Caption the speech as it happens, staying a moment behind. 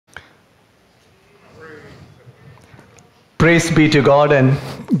Praise be to God and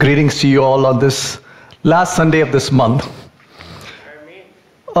greetings to you all on this last Sunday of this month.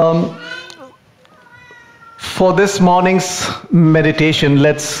 For this morning's meditation,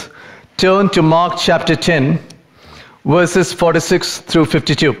 let's turn to Mark chapter 10, verses 46 through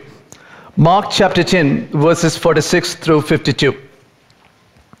 52. Mark chapter 10, verses 46 through 52.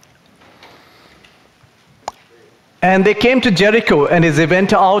 And they came to Jericho, and as he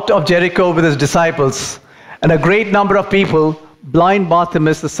went out of Jericho with his disciples, and a great number of people, blind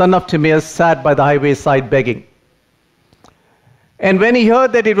Bartimaeus, the son of Timaeus, sat by the highway side begging. And when he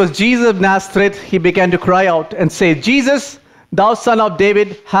heard that it was Jesus of Nazareth, he began to cry out and say, Jesus, thou son of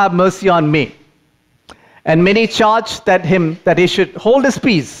David, have mercy on me. And many charged him that he should hold his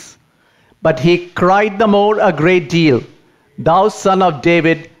peace. But he cried the more a great deal, Thou son of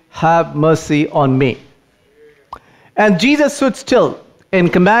David, have mercy on me. And Jesus stood still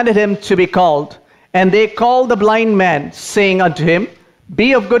and commanded him to be called. And they called the blind man, saying unto him,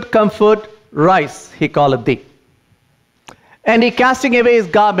 Be of good comfort, rise, he calleth thee. And he, casting away his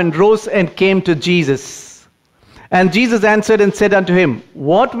garment, rose and came to Jesus. And Jesus answered and said unto him,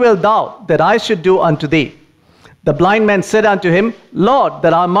 What wilt thou that I should do unto thee? The blind man said unto him, Lord,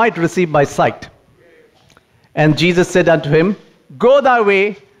 that I might receive my sight. And Jesus said unto him, Go thy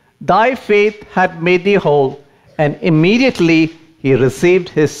way, thy faith hath made thee whole. And immediately he received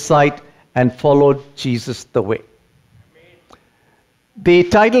his sight and followed Jesus the way. The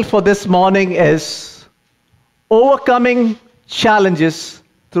title for this morning is Overcoming Challenges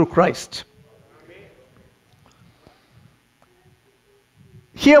Through Christ.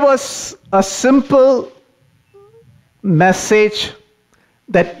 Here was a simple message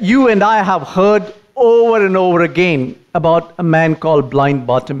that you and I have heard over and over again about a man called blind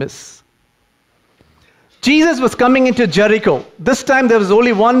Bartimaeus. Jesus was coming into Jericho. This time there was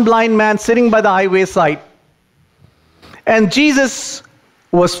only one blind man sitting by the highway side. And Jesus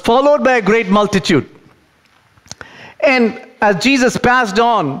was followed by a great multitude. And as Jesus passed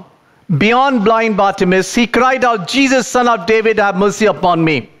on beyond blind Bartimaeus, he cried out, Jesus, son of David, have mercy upon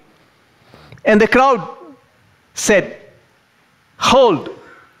me. And the crowd said, Hold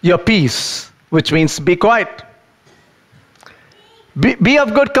your peace, which means be quiet. Be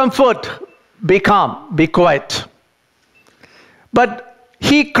of good comfort. Be calm, be quiet. But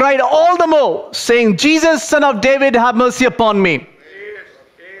he cried all the more, saying, Jesus, son of David, have mercy upon me.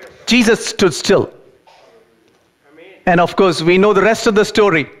 Jesus stood still. And of course, we know the rest of the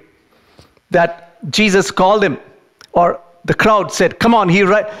story, that Jesus called him, or the crowd said, Come on,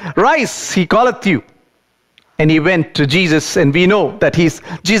 rise, he calleth you. And he went to Jesus, and we know that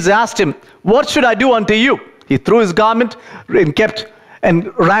Jesus asked him, What should I do unto you? He threw his garment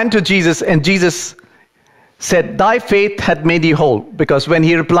and ran to Jesus, and Jesus said, Thy faith hath made thee whole. Because when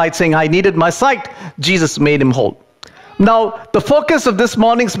he replied saying, I needed my sight, Jesus made him whole. Now, the focus of this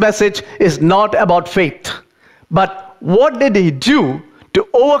morning's message is not about faith, but what did he do to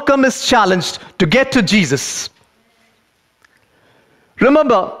overcome his challenge to get to Jesus?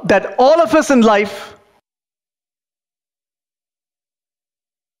 Remember that all of us in life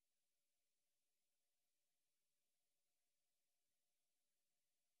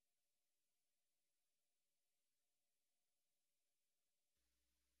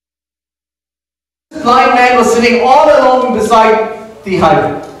blind man was sitting all alone beside the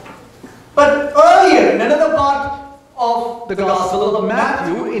highway. But earlier, in another part of the Gospel of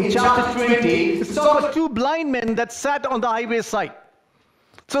Matthew, in chapter 20, it's talking about two blind men that sat on the highway side.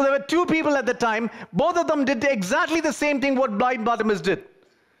 So there were two people at the time. Both of them did exactly the same thing what blind Bartimaeus did.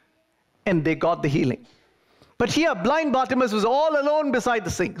 And they got the healing. But here, blind Bartimaeus was all alone beside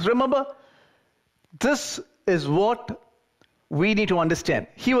the things. Remember? This is what we need to understand.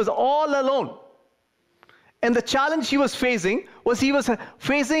 He was all alone. And the challenge he was facing was he was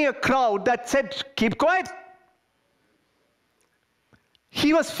facing a crowd that said, keep quiet.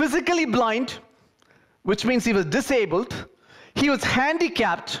 He was physically blind, which means he was disabled. He was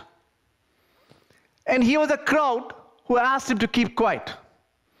handicapped. And he was a crowd who asked him to keep quiet.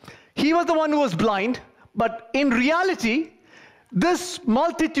 He was the one who was blind, but in reality, this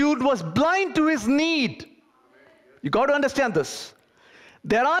multitude was blind to his need. You got to understand this.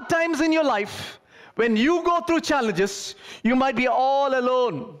 There are times in your life when you go through challenges, you might be all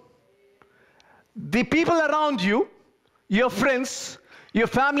alone. The people around you, your friends, your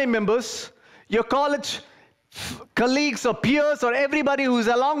family members, your college colleagues or peers or everybody who's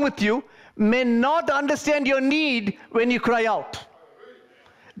along with you may not understand your need when you cry out.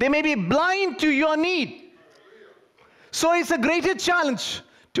 They may be blind to your need. So it's a greater challenge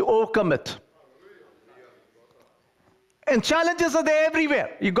to overcome it. And challenges are there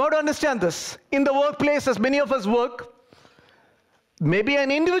everywhere. You got to understand this. In the workplace, as many of us work, Maybe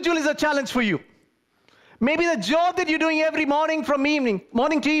an individual is a challenge for you. Maybe the job that you're doing every morning from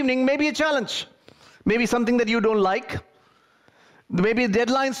morning to evening, may be a challenge. Maybe something that you don't like. Maybe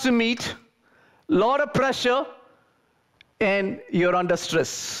deadlines to meet, lot of pressure, and you're under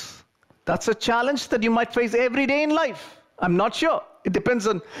stress. That's a challenge that you might face every day in life. I'm not sure.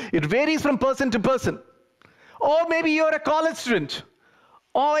 It varies from person to person. Or maybe you're a college student,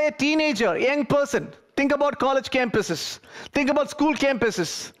 or a teenager, young person. Think about college campuses. Think about school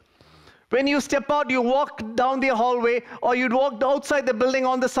campuses. When you step out, you walk down the hallway, or you walk outside the building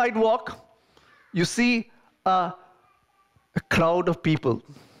on the sidewalk, you see a crowd of people,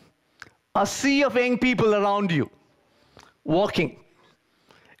 a sea of young people around you, walking.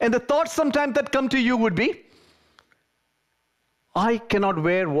 And the thoughts sometimes that come to you would be, I cannot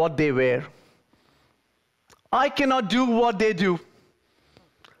wear what they wear. I cannot do what they do.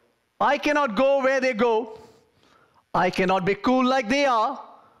 I cannot go where they go. I cannot be cool like they are.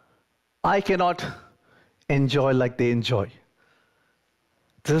 I cannot enjoy like they enjoy.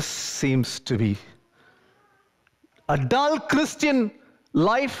 This seems to be a dull Christian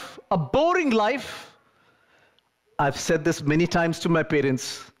life, a boring life. I've said this many times to my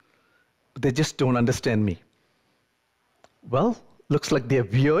parents, but they just don't understand me. Well, looks like they're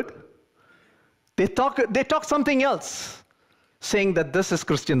weird. They talk something else, saying that this is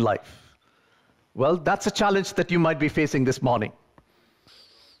Christian life. Well, that's a challenge that you might be facing this morning.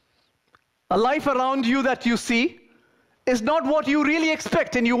 A life around you that you see is not what you really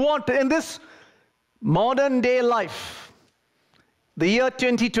expect and you want in this modern day life. The year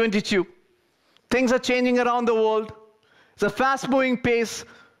 2022, things are changing around the world. It's a fast-moving pace,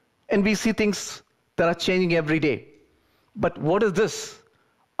 and we see things that are changing every day. But what is this?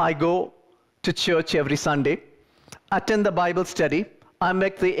 I go to church every Sunday, attend the Bible study. I'm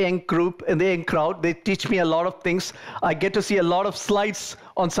with the young group and the young crowd. They teach me a lot of things. I get to see a lot of slides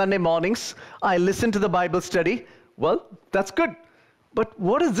on Sunday mornings. I listen to the Bible study. Well, that's good. But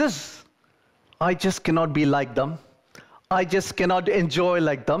what is this? I just cannot be like them. I just cannot enjoy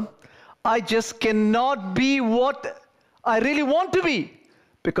like them. I just cannot be what I really want to be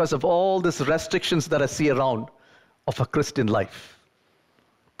because of all these restrictions that I see around of a Christian life.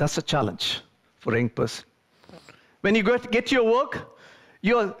 That's a challenge for a young person. When you get to your work,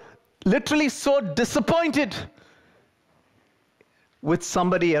 you're literally so disappointed with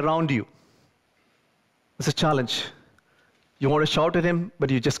somebody around you. It's a challenge. You want to shout at him, but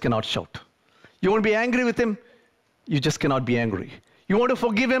you just cannot shout. You want to be angry with him, you just cannot be angry. You want to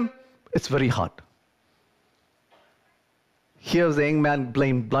forgive him, it's very hard. Here's the young man,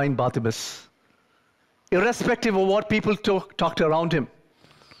 blind Bartimaeus. Irrespective of what people talked around him,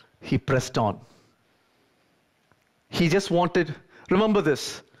 he pressed on. He just wanted, remember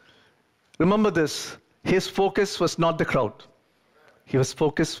this, his focus was not the crowd. His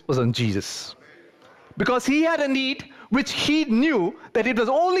focus was on Jesus. Because he had a need which he knew that it was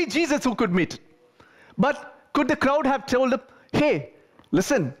only Jesus who could meet. But could the crowd have told him, hey,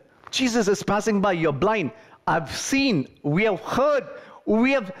 listen, Jesus is passing by, you're blind. I've seen, we have heard,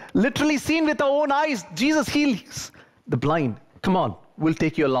 we have literally seen with our own eyes, Jesus heals the blind. Come on, we'll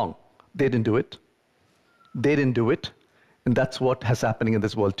take you along. They didn't do it. They didn't do it. And that's what is happening in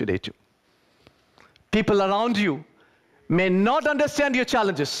this world today too. People around you may not understand your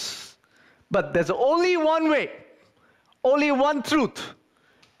challenges, but there's only one way, only one truth.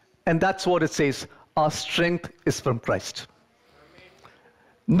 And that's what it says, our strength is from Christ.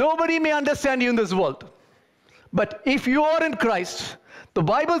 Nobody may understand you in this world. But if you are in Christ, the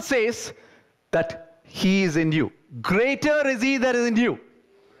Bible says that He is in you. Greater is He that is in you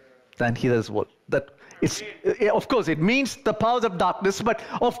than he that is in the world. That it's, of course, it means the powers of darkness, but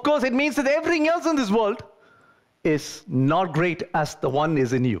of course it means that everything else in this world is not great as the one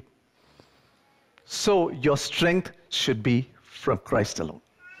is in you. So your strength should be from Christ alone.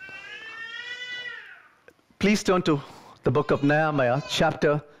 Please turn to the book of Nehemiah,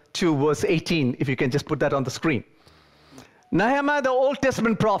 chapter 2, verse 18, if you can just put that on the screen. Nehemiah, the Old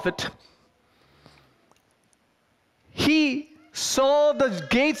Testament prophet, he saw the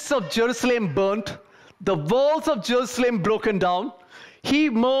gates of Jerusalem burnt, the walls of Jerusalem broken down. He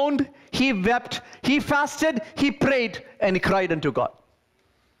moaned, he wept, he fasted, he prayed, and he cried unto God.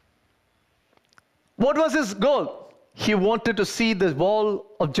 What was his goal? He wanted to see the wall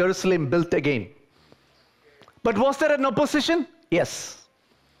of Jerusalem built again. But was there an opposition? Yes.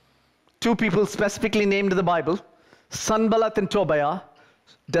 Two people specifically named in the Bible, Sanballat and Tobiah,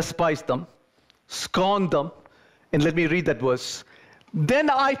 despised them, scorned them. And let me read that verse. Then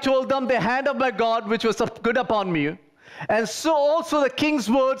I told them the hand of my God which was good upon me, and so also the king's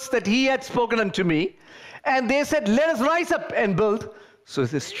words that he had spoken unto me. And they said, let us rise up and build. So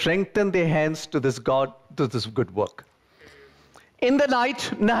they strengthened their hands to this God, to this good work. In the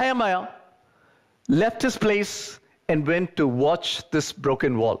night, Nehemiah left his place and went to watch this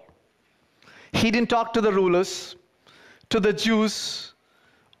broken wall. He didn't talk to the rulers, to the Jews,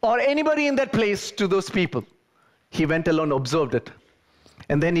 or anybody in that place, to those people. He went alone, observed it.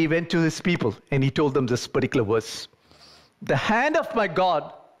 And then he went to his people and he told them this particular verse. The hand of my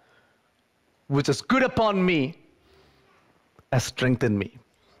God, which is good upon me, has strengthened me.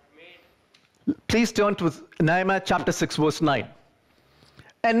 Amen. Please turn to Nehemiah chapter 6, verse 9.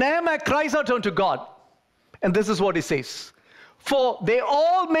 And Nehemiah cries out unto God. And this is what he says. For they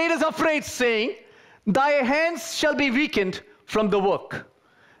all made us afraid, saying, thy hands shall be weakened from the work,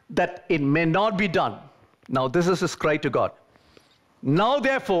 that it may not be done. Now this is his cry to God. Now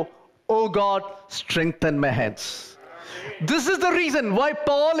therefore, O God, strengthen my hands. This is the reason why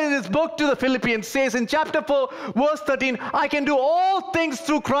Paul in his book to the Philippians says in chapter 4, verse 13, I can do all things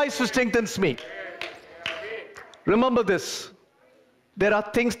through Christ who strengthens me. Remember this. There are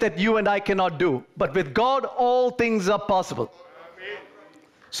things that you and I cannot do, but with God, all things are possible.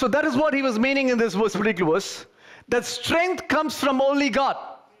 So that is what he was meaning in this particular verse, that strength comes from only God.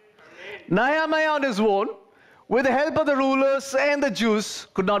 Nehemiah on his own, with the help of the rulers and the Jews,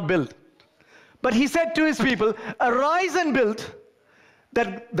 could not build. But he said to his people, arise and build,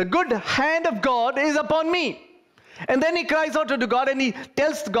 that the good hand of God is upon me. And then he cries out to God and he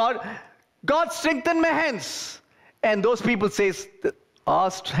tells God, God, strengthen my hands. And those people says,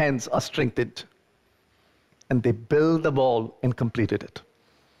 our hands are strengthened. And they built the wall and completed it.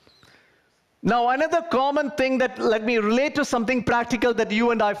 Now, another common thing that let me relate to something practical that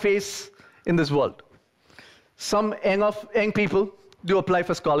you and I face in this world. Some young people do apply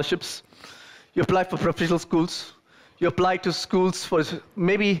for scholarships. You apply for professional schools. You apply to schools for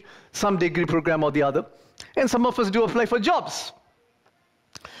maybe some degree program or the other. And some of us do apply for jobs.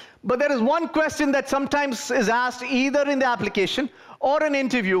 But there is one question that sometimes is asked either in the application or an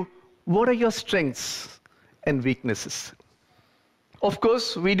interview. What are your strengths and weaknesses? Of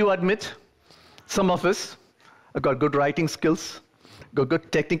course, we do admit some of us have got good writing skills, got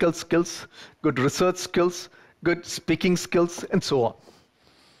good technical skills, good research skills, good speaking skills, and so on.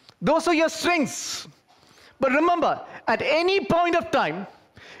 Those are your strengths. But remember, at any point of time,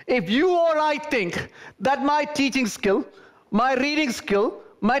 if you or I think that my teaching skill, my reading skill,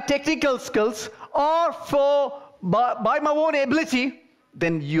 my technical skills are by my own ability,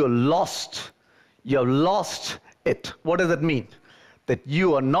 then you're lost. You've lost it. What does that mean? That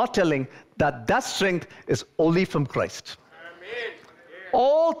you are not telling that strength is only from Christ. Amen.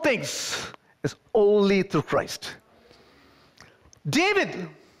 All things is only through Christ. David,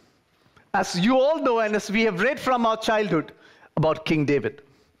 as you all know, and as we have read from our childhood about King David,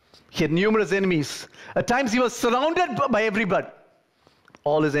 he had numerous enemies. At times he was surrounded by everybody,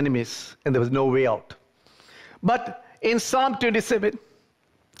 all his enemies, and there was no way out. But in Psalm 27,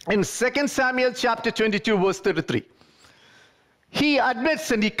 in 2 Samuel chapter 22, verse 33, he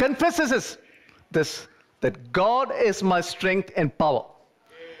admits and he confesses this, that God is my strength and power.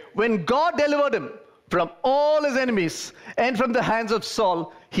 When God delivered him from all his enemies and from the hands of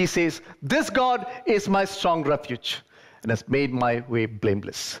Saul, he says, this God is my strong refuge and has made my way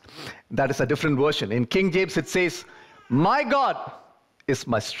blameless. That is a different version. In King James it says, my God is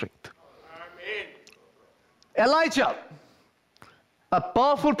my strength. Amen. Elijah, a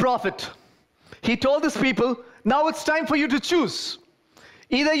powerful prophet, he told his people, now it's time for you to choose.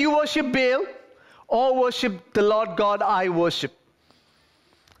 Either you worship Baal or worship the Lord God I worship.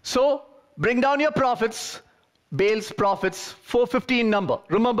 So, bring down your prophets, Baal's prophets, 450 in number.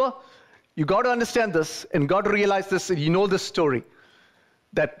 Remember, you got to understand this and got to realize this, and you know this story,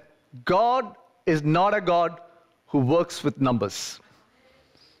 that God is not a God who works with numbers.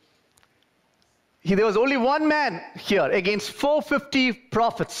 There was only one man here against 450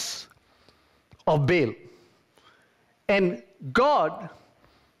 prophets of Baal. And God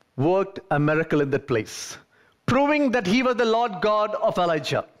worked a miracle in that place, proving that he was the Lord God of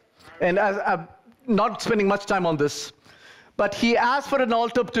Elijah. And I'm not spending much time on this, but he asked for an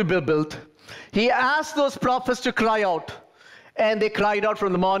altar to be built. He asked those prophets to cry out, and they cried out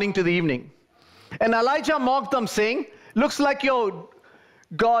from the morning to the evening. And Elijah mocked them, saying, looks like your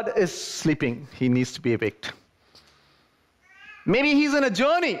God is sleeping. He needs to be awaked. Maybe he's in a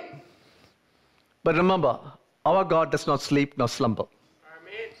journey. But remember, our God does not sleep nor slumber.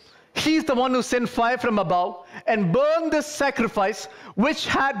 Amen. He's the one who sent fire from above and burned this sacrifice, which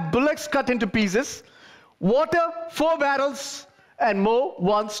had bullocks cut into pieces, water 4 barrels, and more,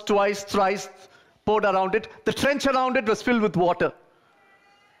 once, twice, thrice poured around it. The trench around it was filled with water.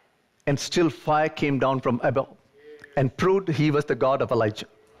 and still fire came down from above and proved he was the God of Elijah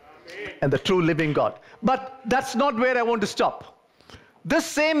and the true living God. But that's not where I want to stop. This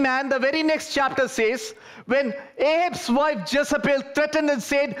same man, the very next chapter says, when Ahab's wife Jezebel threatened and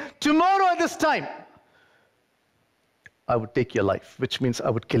said, tomorrow at this time, I would take your life, which means I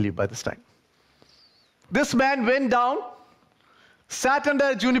would kill you by this time. This man went down, sat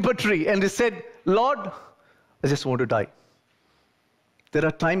under a juniper tree, and he said, Lord, I just want to die. There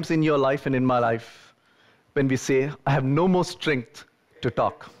are times in your life and in my life when we say, I have no more strength to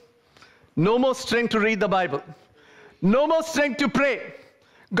talk, no more strength to read the Bible, no more strength to pray.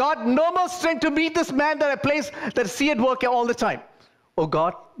 God, no more strength to meet this man that I place that see at work all the time. Oh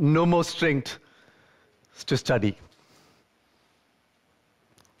God, no more strength to study.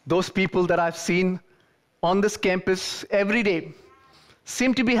 Those people that I've seen on this campus every day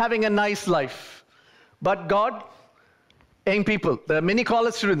seem to be having a nice life. But God, young people, there are many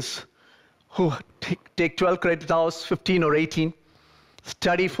college students who take 12 credit hours, 15 or 18,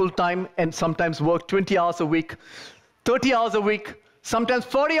 study full time and sometimes work 20 hours a week, 30 hours a week, sometimes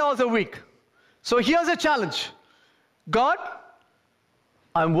 40 hours a week. So here's a challenge. God,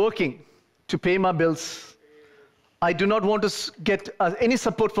 I'm working to pay my bills. I do not want to get any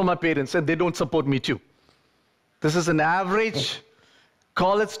support from my parents, and they don't support me too. This is an average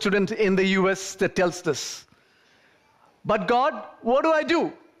college student in the US that tells this. But God, what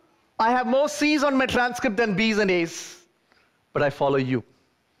do? I have more C's on my transcript than B's and A's, but I follow you.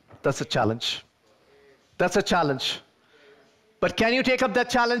 That's a challenge. That's a challenge. But can you take up that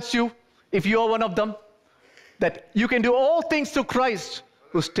challenge too, if you are one of them? That you can do all things through Christ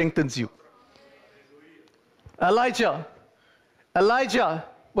who strengthens you. Elijah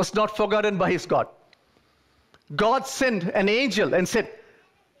was not forgotten by his God. God sent an angel and said,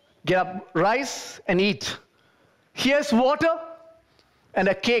 get up, rise and eat. Here's water and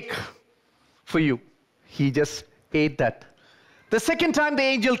a cake for you. He just ate that. The second time the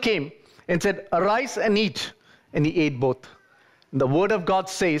angel came and said, arise and eat. And he ate both. And the word of God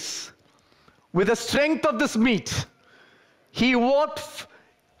says, with the strength of this meat, he walked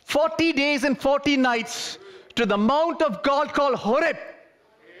 40 days and 40 nights to the mount of God called Horeb.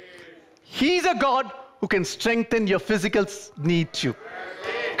 He's a God who can strengthen your physical need too.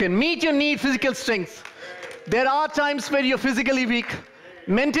 Can meet your need, physical strength. There are times where you're physically weak,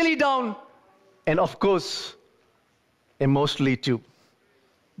 mentally down, and of course, emotionally too.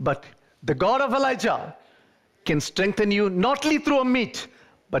 But the God of Elijah can strengthen you not only through a meat,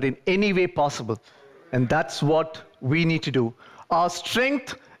 but in any way possible. And that's what we need to do. Our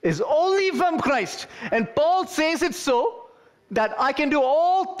strength is only from Christ. And Paul says it so, that I can do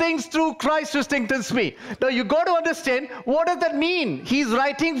all things through Christ who strengthens me. Now you got to understand, what does that mean? He's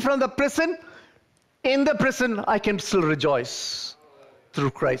writing from the prison. In the prison, I can still rejoice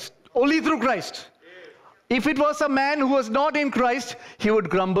through Christ. Only through Christ. If it was a man who was not in Christ, he would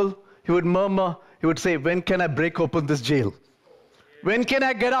grumble, he would murmur, he would say, when can I break open this jail? When can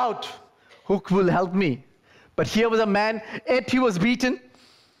I get out? Who will help me? But here was a man, yet he was beaten.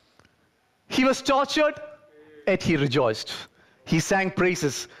 He was tortured, yet he rejoiced. He sang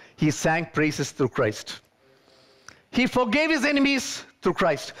praises. He sang praises through Christ. He forgave his enemies through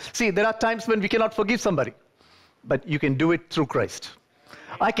Christ. See, there are times when we cannot forgive somebody, but you can do it through Christ.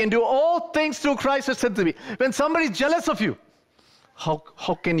 I can do all things through Christ who strengthens me. When somebody is jealous of you, how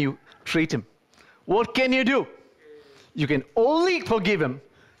can you treat him? What can you do? You can only forgive him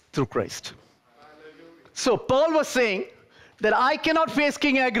through Christ. So Paul was saying that I cannot face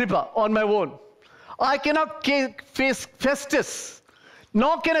King Agrippa on my own. I cannot face Festus.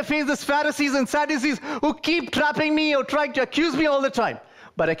 Nor can I face these Pharisees and Sadducees who keep trapping me or trying to accuse me all the time.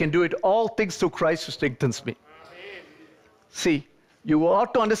 But I can do it all things through Christ who strengthens me. See, you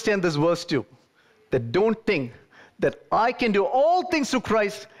ought to understand this verse too. That don't think that I can do all things through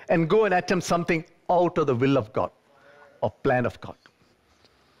Christ and go and attempt something out of the will of God or plan of God.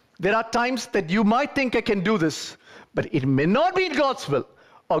 There are times that you might think I can do this, but it may not be God's will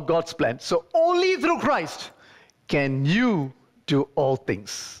or God's plan. So only through Christ can you do all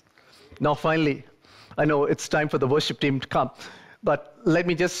things. Now finally, I know it's time for the worship team to come, but let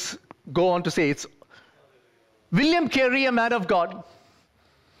me just go on to say it's William Carey, a man of God,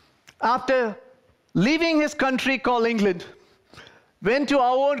 after leaving his country called England, went to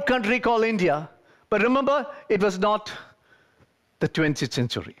our own country called India. But remember, it was not the 20th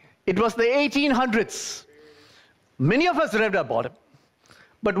century. It was the 1800s. Many of us read about him.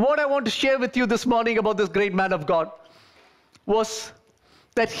 But what I want to share with you this morning about this great man of God was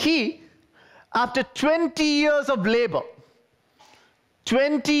that he, after 20 years of labor,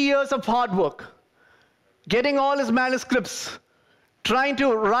 20 years of hard work, getting all his manuscripts trying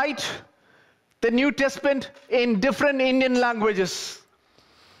to write the New Testament in different Indian languages,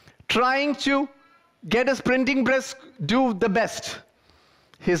 trying to get his printing press do the best.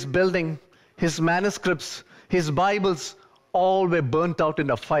 His building, his manuscripts, his Bibles, all were burnt out in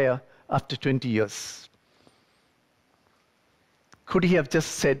a fire after 20 years. Could he have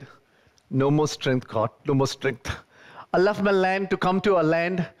just said, no more strength, God, no more strength. I left my land to come to a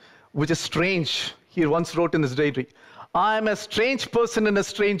land which is strange. He once wrote in his diary, I am a strange person in a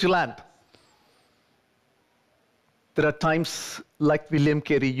strange land. There are times like William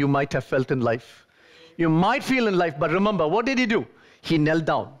Carey you might have felt in life. You might feel in life, but remember, what did he do? He knelt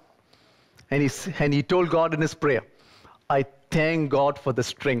down and he told God in his prayer, I thank God for the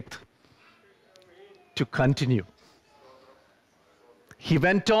strength to continue. He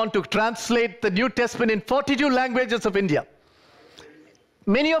went on to translate the New Testament in 42 languages of India.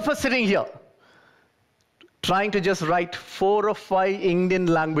 Many of us sitting here, trying to just write 4 or 5 Indian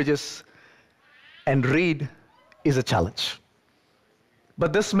languages and read is a challenge.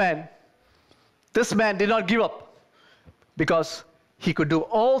 But this man did not give up because he could do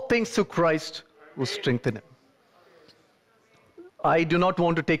all things through Christ who strengthened him. I do not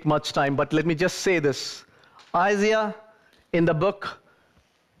want to take much time, but let me just say this. Isaiah, in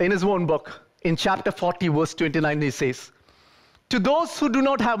his own book, in chapter 40, verse 29, he says, to those who do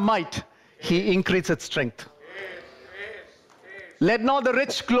not have might, he increaseth strength. Let not the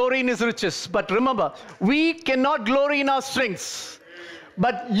rich glory in his riches. But remember, we cannot glory in our strengths.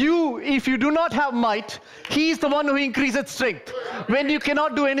 But if you do not have might, he is the one who increases strength. When you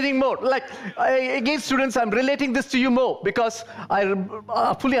cannot do anything more. Like, again, students, I'm relating this to you more because I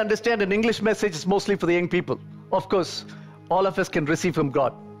fully understand an English message is mostly for the young people. Of course, all of us can receive from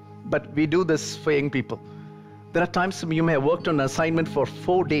God. But we do this for young people. There are times you may have worked on an assignment for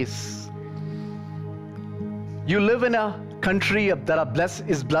 4 days. You live in a country that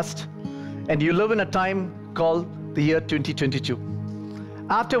is blessed, and you live in a time called the year 2022.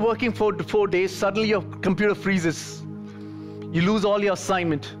 After working for 4 days, suddenly your computer freezes. You lose all your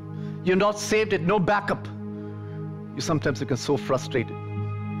assignment. You're not saved it, no backup. You sometimes become so frustrated.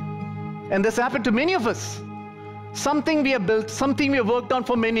 And this happened to many of us. Something we have built, something we have worked on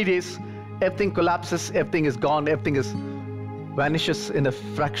for many days, everything collapses, everything is gone, everything vanishes in a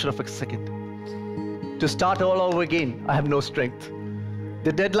fraction of a second. To start all over again, I have no strength.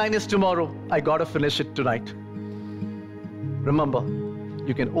 The deadline is tomorrow. I got to finish it tonight. Remember,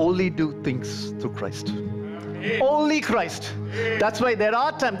 you can only do things through Christ. Only Christ. That's why there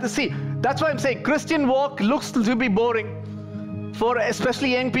are times. See, that's why I'm saying Christian walk looks to be boring for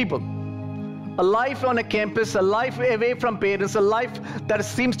especially young people. A life on a campus, a life away from parents, a life that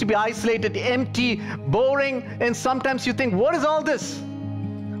seems to be isolated, empty, boring, and sometimes you think, what is all this?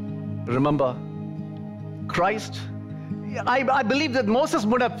 Remember, Christ. I believe that Moses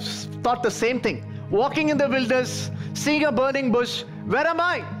would have thought the same thing. Walking in the wilderness, seeing a burning bush. Where am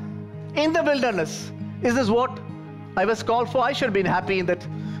I? In the wilderness. Is this what I was called for? I should have been happy in that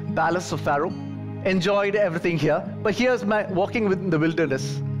palace of Pharaoh. Enjoyed everything here. But here's my walking within the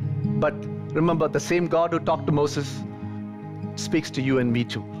wilderness. But remember, the same God who talked to Moses speaks to you and me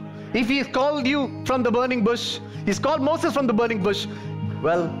too. If He called you from the burning bush, He's called Moses from the burning bush,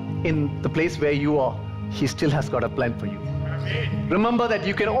 well, in the place where you are, He still has got a plan for you. Remember that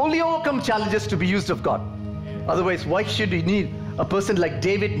you can only overcome challenges to be used of God. Otherwise, why should you need a person like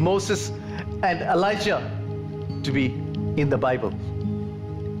David, Moses, and Elijah to be in the Bible?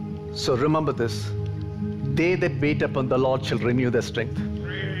 So remember this. They that wait upon the Lord shall renew their strength.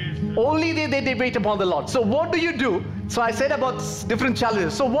 Only they that wait upon the Lord. So what do you do? So I said about different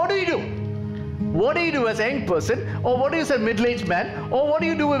challenges. So what do you do? What do you do as a young person? Or what do you say middle-aged man? Or what do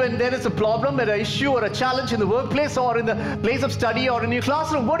you do when there is a problem, or an issue, or a challenge in the workplace, or in the place of study, or in your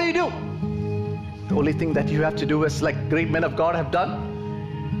classroom? What do you do? The only thing that you have to do is, like great men of God have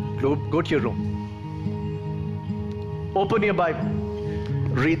done, go to your room. Open your Bible.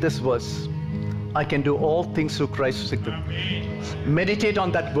 Read this verse. I can do all things through Christ who strengthens me. Meditate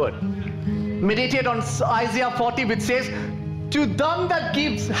on that word. Meditate on Isaiah 40, which says, to them that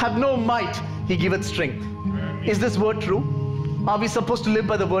have no might, He giveth strength. Is this word true? Are we supposed to live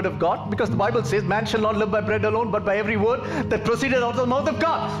by the word of God? Because the Bible says, man shall not live by bread alone, but by every word that proceeded out of the mouth of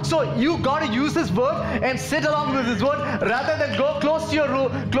God. So you got to use this word and sit along with this word, rather than go close to your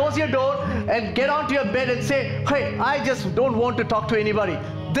room, close your door, and get onto your bed and say, hey, I just don't want to talk to anybody.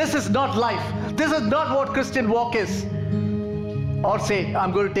 This is not life. This is not what Christian walk is. Or say,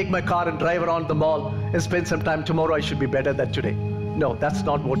 I'm going to take my car and drive around the mall and spend some time. Tomorrow I should be better than today. No, that's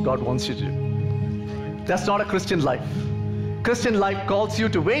not what God wants you to do. That's not a Christian life. Christian life calls you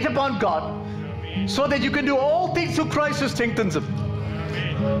to wait upon God so that you can do all things through Christ who strengthens Him.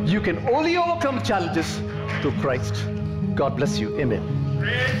 You can only overcome challenges through Christ. God bless you. Amen.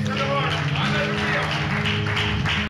 Praise the Lord.